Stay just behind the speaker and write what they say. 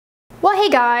Well,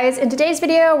 hey guys, in today's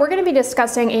video, we're going to be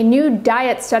discussing a new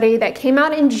diet study that came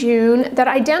out in June that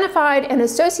identified an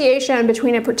association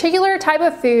between a particular type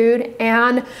of food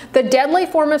and the deadly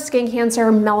form of skin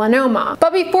cancer, melanoma.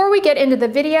 But before we get into the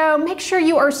video, make sure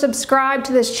you are subscribed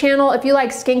to this channel if you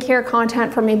like skincare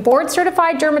content from a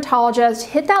board-certified dermatologist.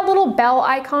 Hit that little bell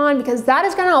icon because that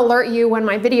is going to alert you when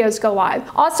my videos go live.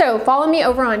 Also, follow me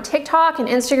over on TikTok and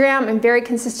Instagram. I'm very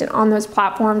consistent on those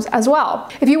platforms as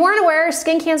well. If you weren't aware,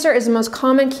 skin cancer is the most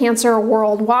common cancer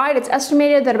worldwide. It's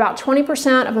estimated that about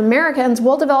 20% of Americans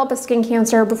will develop a skin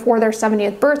cancer before their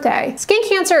 70th birthday. Skin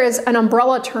cancer is an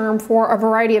umbrella term for a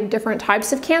variety of different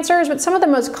types of cancers, but some of the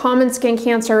most common skin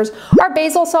cancers are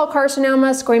basal cell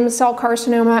carcinoma, squamous cell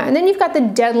carcinoma, and then you've got the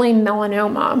deadly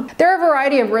melanoma. There are a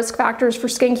variety of risk factors for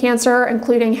skin cancer,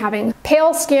 including having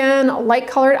pale skin,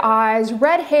 light-colored eyes,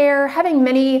 red hair, having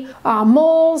many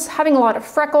moles, having a lot of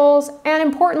freckles, and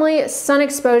importantly, sun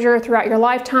exposure throughout your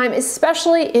lifetime,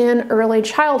 especially in early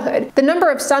childhood. The number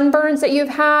of sunburns that you've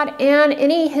had and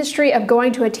any history of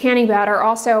going to a tanning bed are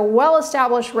also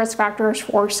well-established risk factors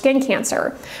for skin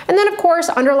cancer. And then, of course,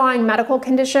 underlying medical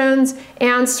conditions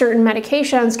and certain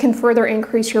medications can further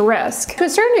increase your risk. To a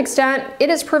certain extent, it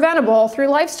is preventable through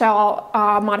lifestyle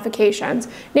modifications,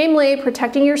 namely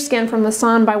protecting your skin from the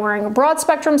sun by wearing a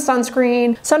broad-spectrum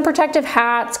sunscreen, sun protective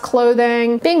hats,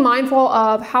 clothing, being mindful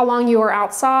of how long you are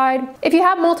outside. If you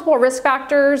have multiple risk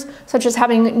factors, such as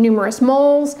having numerous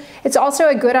moles, it's also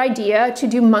a good idea to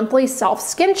do monthly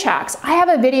self-skin checks. I have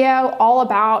a video all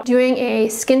about doing a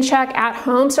skin check at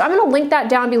home, so I'm going to link that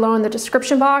down below in the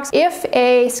description box. If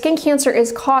a skin cancer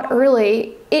is caught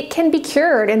early, it can be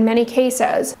cured in many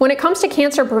cases. When it comes to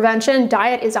cancer prevention,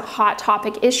 diet is a hot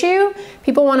topic issue.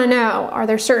 People want to know, are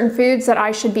there certain foods that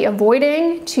I should be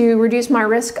avoiding to reduce my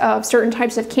risk of certain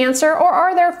types of cancer, or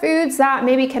are there foods that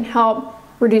maybe can help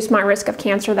reduce my risk of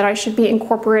cancer that I should be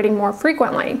incorporating more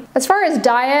frequently? As far as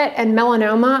diet and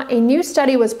melanoma, a new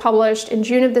study was published in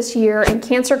June of this year in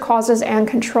Cancer Causes and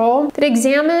Control that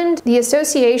examined the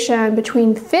association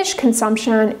between fish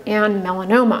consumption and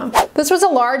melanoma. This was a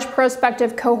large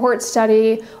prospective cohort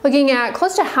study looking at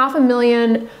close to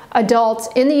 500,000 adults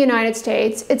in the United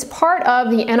States. It's part of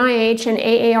the NIH and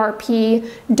AARP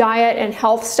diet and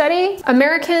health study.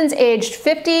 Americans aged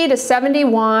 50 to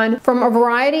 71 from a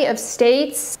variety of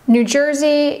states: New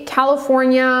Jersey,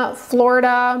 California,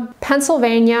 Florida,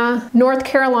 Pennsylvania, North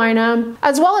Carolina,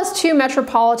 as well as two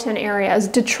metropolitan areas,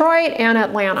 Detroit and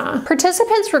Atlanta.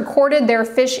 Participants recorded their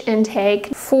fish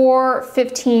intake for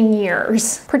 15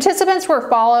 years. Participants were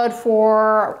followed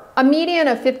for a median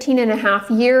of 15.5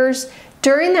 years.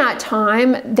 During that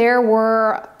time, there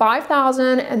were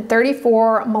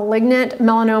 5,034 malignant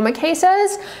melanoma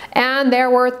cases, and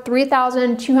there were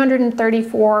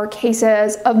 3,234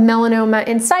 cases of melanoma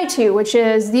in situ, which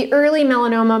is the early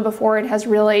melanoma before it has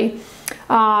really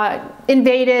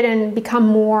invaded and become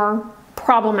more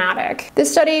problematic.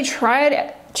 This study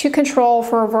tried to control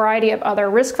for a variety of other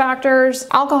risk factors: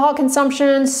 alcohol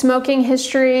consumption, smoking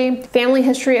history, family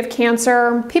history of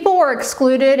cancer. People were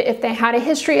excluded if they had a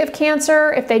history of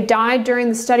cancer, if they died during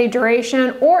the study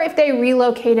duration, or if they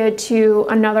relocated to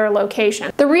another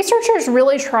location. The researchers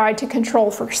really tried to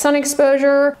control for sun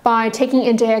exposure by taking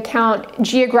into account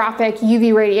geographic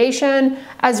UV radiation,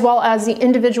 as well as the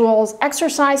individual's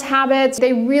exercise habits.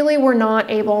 They really were not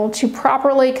able to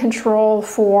properly control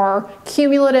for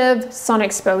cumulative sun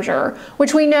exposure,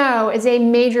 which we know is a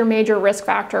major risk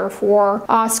factor for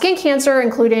skin cancer,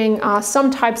 including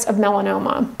some types of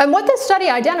melanoma. And what this study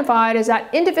identified is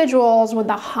that individuals with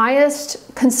the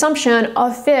highest consumption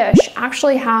of fish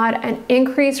actually had an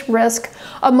increased risk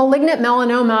of malignant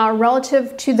melanoma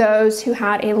relative to those who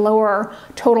had a lower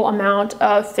total amount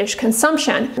of fish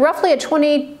consumption, roughly a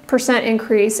 20%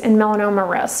 increase in melanoma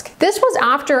risk. This was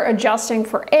after adjusting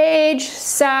for age,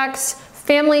 sex,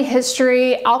 family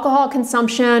history, alcohol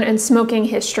consumption, and smoking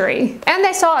history. And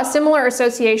they saw a similar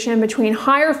association between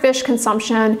higher fish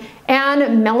consumption and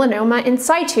melanoma in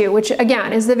situ, which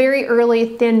again is the very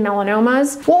early thin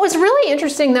melanomas. What was really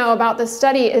interesting though about this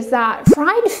study is that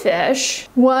fried fish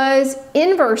was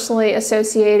inversely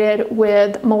associated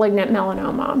with malignant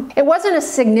melanoma. It wasn't a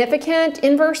significant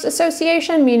inverse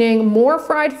association, meaning more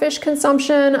fried fish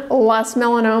consumption, less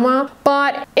melanoma,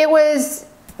 but it was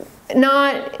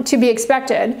not to be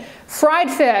expected.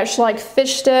 Fried fish, like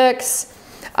fish sticks,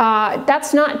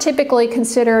 that's not typically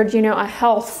considered, a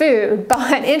health food.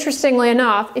 But interestingly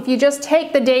enough, if you just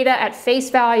take the data at face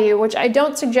value, which I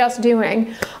don't suggest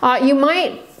doing, you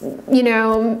might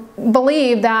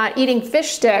believe that eating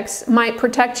fish sticks might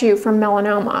protect you from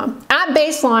melanoma. At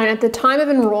baseline, at the time of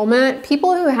enrollment,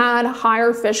 people who had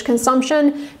higher fish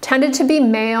consumption tended to be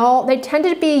male. They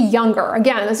tended to be younger.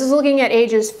 Again, this is looking at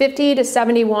ages 50 to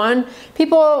 71.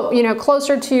 People,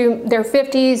 closer to their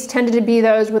 50s tended to be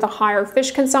those with a higher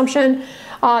fish consumption.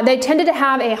 They tended to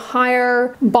have a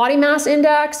higher body mass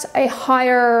index, a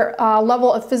higher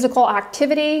level of physical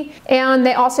activity, and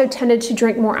they also tended to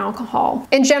drink more alcohol.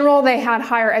 In general, they had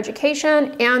higher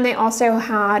education, and they also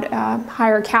had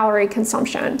higher calorie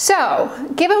consumption. So,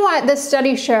 given what this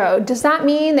study showed, does that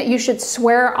mean that you should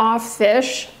swear off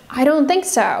fish? I don't think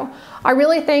so. I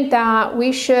really think that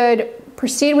we should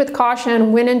proceed with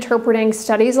caution when interpreting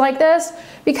studies like this,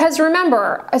 because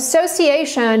remember,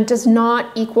 association does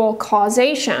not equal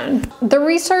causation. The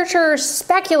researchers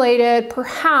speculated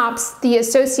perhaps the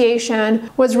association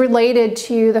was related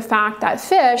to the fact that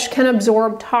fish can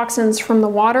absorb toxins from the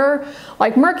water,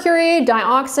 like mercury,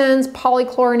 dioxins,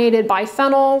 polychlorinated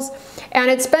biphenyls,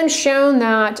 and it's been shown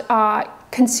that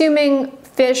consuming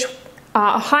fish,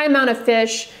 a high amount of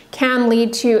fish, can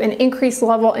lead to an increased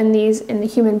level in these in the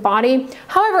human body.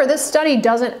 However, this study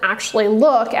doesn't actually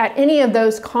look at any of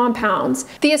those compounds.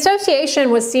 The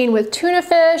association was seen with tuna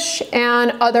fish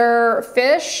and other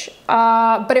fish,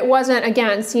 but it wasn't,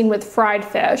 again, seen with fried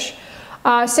fish.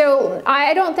 So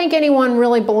I don't think anyone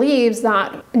really believes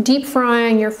that deep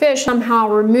frying your fish somehow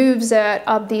removes it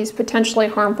of these potentially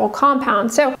harmful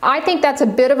compounds. So I think that's a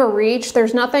bit of a reach.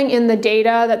 There's nothing in the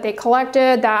data that they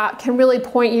collected that can really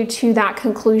point you to that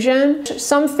conclusion.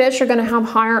 Some fish are going to have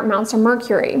higher amounts of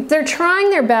mercury. They're trying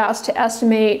their best to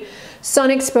estimate sun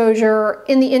exposure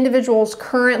in the individual's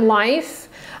current life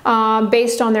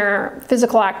based on their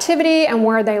physical activity and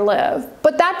where they live.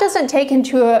 But that doesn't take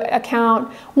into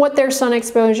account what their sun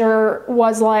exposure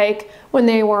was like when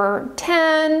they were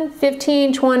 10,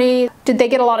 15, 20. Did they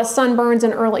get a lot of sunburns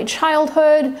in early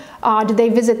childhood? Did they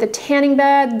visit the tanning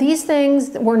bed? These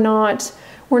things they were not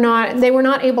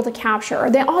able to capture.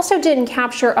 They also didn't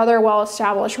capture other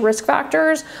well-established risk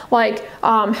factors like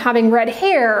having red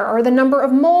hair, or the number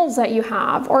of moles that you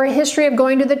have, or a history of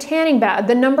going to the tanning bed,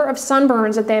 the number of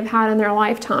sunburns that they've had in their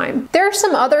lifetime. There are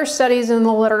some other studies in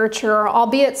the literature,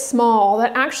 albeit small,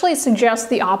 that actually suggest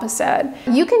the opposite.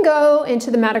 You can go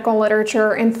into the medical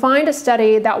literature and find a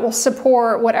study that will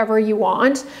support whatever you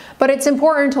want, but it's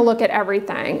important to look at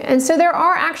everything. And so there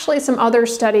are actually some other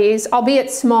studies,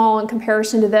 albeit small in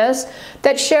comparison to this,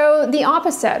 that show the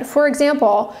opposite. For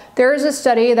example, there is a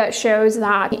study that shows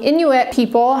that Inuit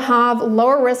people have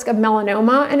lower risk of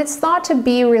melanoma, and it's thought to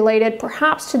be related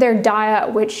perhaps to their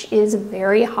diet, which is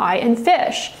very high in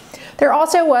fish. There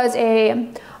also was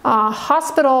a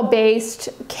hospital-based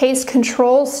case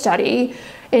control study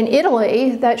in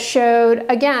Italy that showed,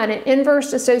 again, an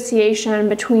inverse association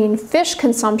between fish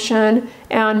consumption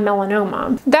and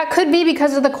melanoma. That could be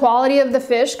because of the quality of the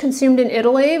fish consumed in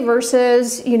Italy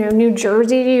versus, New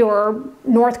Jersey or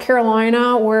North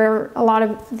Carolina, where a lot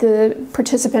of the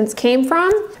participants came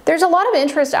from. There's a lot of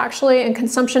interest actually in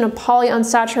consumption of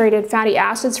polyunsaturated fatty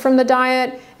acids from the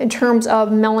diet in terms of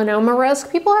melanoma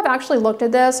risk. People have actually looked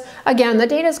at this. Again, the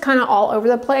data is kind of all over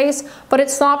the place, but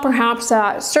it's thought perhaps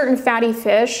that certain fatty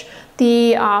fish,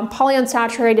 the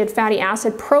polyunsaturated fatty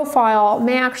acid profile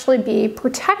may actually be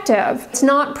protective. It's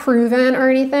not proven or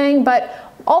anything, but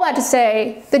all that to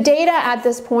say, the data at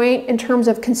this point in terms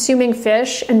of consuming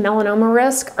fish and melanoma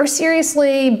risk are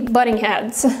seriously butting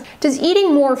heads. Does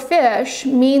eating more fish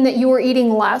mean that you are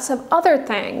eating less of other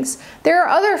things? There are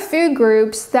other food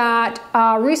groups that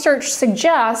research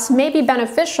suggests may be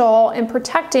beneficial in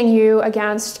protecting you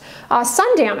against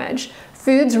sun damage.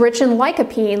 Foods rich in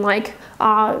lycopene like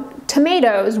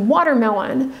tomatoes,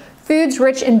 watermelon. Foods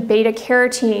rich in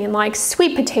beta-carotene like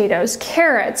sweet potatoes,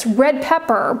 carrots, red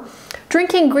pepper.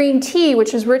 Drinking green tea,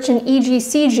 which is rich in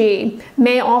EGCG,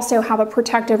 may also have a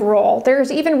protective role.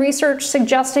 There's even research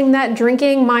suggesting that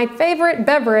drinking my favorite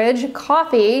beverage,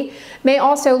 coffee, may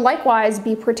also likewise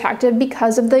be protective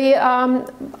because of the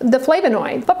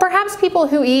flavonoid. But perhaps people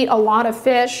who eat a lot of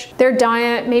fish, their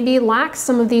diet maybe lacks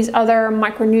some of these other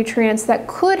micronutrients that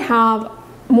could have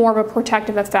more of a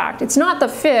protective effect. It's not the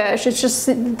fish, it's just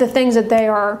the things that they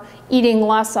are eating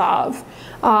less of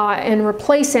and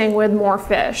replacing with more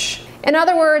fish. In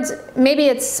other words, maybe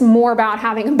it's more about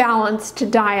having a balanced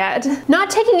diet.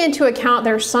 Not taking into account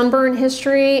their sunburn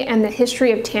history and the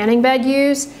history of tanning bed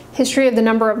use, history of the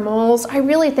number of moles, I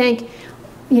really think,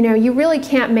 you really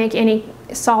can't make any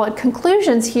solid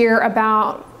conclusions here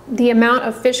about the amount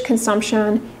of fish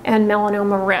consumption and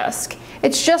melanoma risk.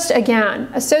 It's just, again,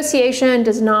 association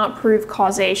does not prove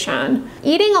causation.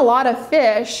 Eating a lot of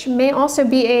fish may also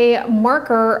be a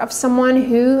marker of someone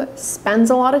who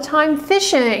spends a lot of time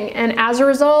fishing and as a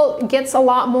result gets a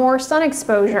lot more sun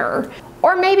exposure.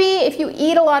 Or maybe if you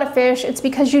eat a lot of fish, it's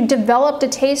because you developed a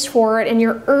taste for it in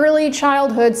your early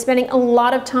childhood, spending a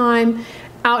lot of time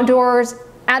outdoors,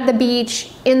 at the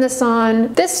beach, in the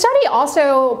sun. This study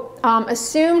also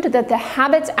assumed that the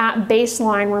habits at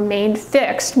baseline remained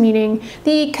fixed, meaning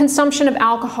the consumption of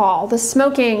alcohol, the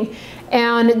smoking,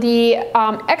 and the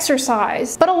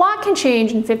exercise. But a lot can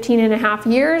change in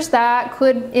 15.5 years that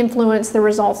could influence the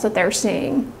results that they're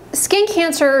seeing. Skin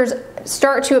cancers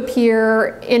start to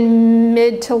appear in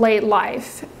mid to late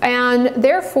life, and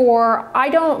therefore I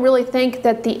don't really think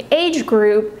that the age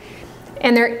group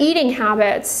and their eating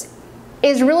habits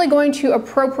is really going to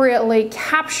appropriately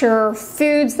capture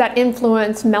foods that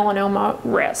influence melanoma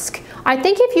risk. I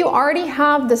think if you already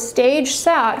have the stage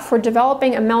set for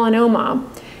developing a melanoma,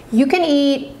 you can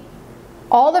eat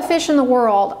all the fish in the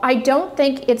world. I don't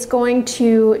think it's going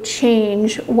to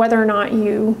change whether or not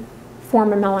you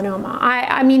form a melanoma.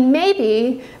 I mean,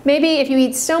 maybe if you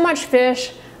eat so much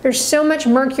fish, there's so much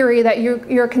mercury that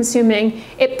you're consuming,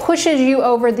 it pushes you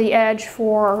over the edge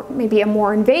for maybe a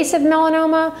more invasive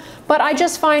melanoma. But I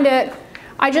just find it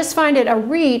a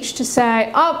reach to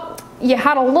say, oh, you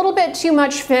had a little bit too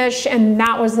much fish and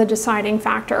that was the deciding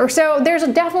factor. So there's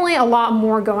definitely a lot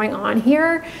more going on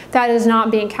here that is not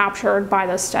being captured by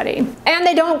this study. And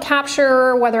they don't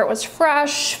capture whether it was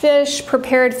fresh fish,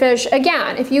 prepared fish.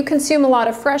 Again, if you consume a lot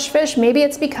of fresh fish, maybe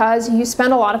it's because you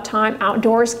spend a lot of time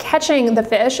outdoors catching the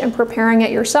fish and preparing it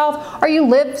yourself, or you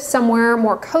live somewhere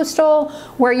more coastal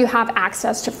where you have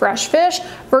access to fresh fish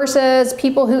versus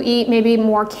people who eat maybe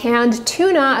more canned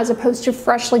tuna as opposed to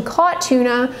freshly caught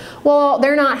tuna. Well,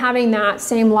 they're not having that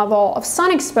same level of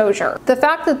sun exposure. The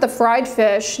fact that the fried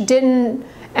fish didn't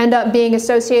end up being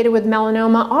associated with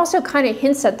melanoma also kind of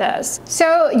hints at this.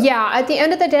 So yeah, at the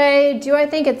end of the day, do I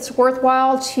think it's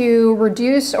worthwhile to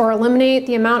reduce or eliminate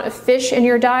the amount of fish in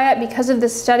your diet because of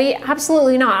this study?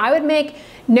 Absolutely not. I would make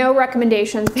no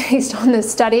recommendations based on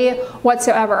this study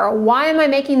whatsoever. Why am I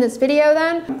making this video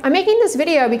then? I'm making this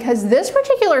video because this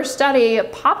particular study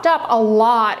popped up a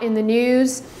lot in the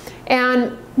news,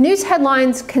 and news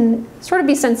headlines can sort of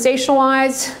be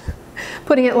sensationalized,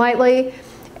 putting it lightly.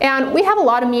 And we have a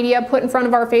lot of media put in front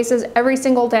of our faces every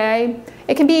single day.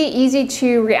 It can be easy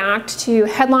to react to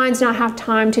headlines, not have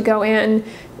time to go in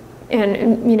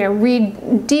and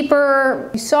read deeper.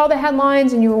 You saw the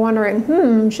headlines and you were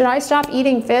wondering, should I stop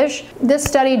eating fish? This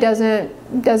study doesn't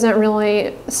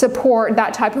really support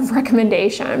that type of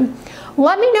recommendation.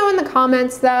 Let me know in the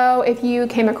comments though if you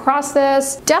came across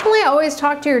this. Definitely always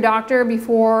talk to your doctor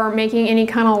before making any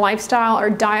kind of lifestyle or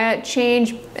diet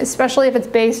change, especially if it's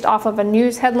based off of a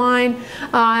news headline.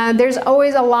 There's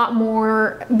always a lot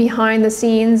more behind the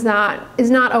scenes that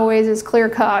is not always as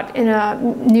clear-cut in a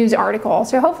news article.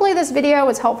 So hopefully this video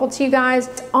was helpful to you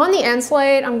guys. On the end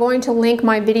slate, I'm going to link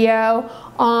my video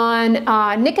on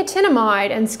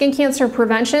nicotinamide and skin cancer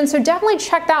prevention, so definitely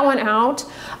check that one out.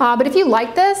 But if you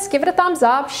like this, give it a thumbs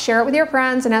up, share it with your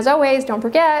friends, and as always, don't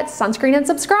forget, sunscreen and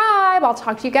subscribe. I'll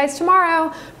talk to you guys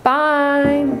tomorrow.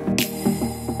 Bye.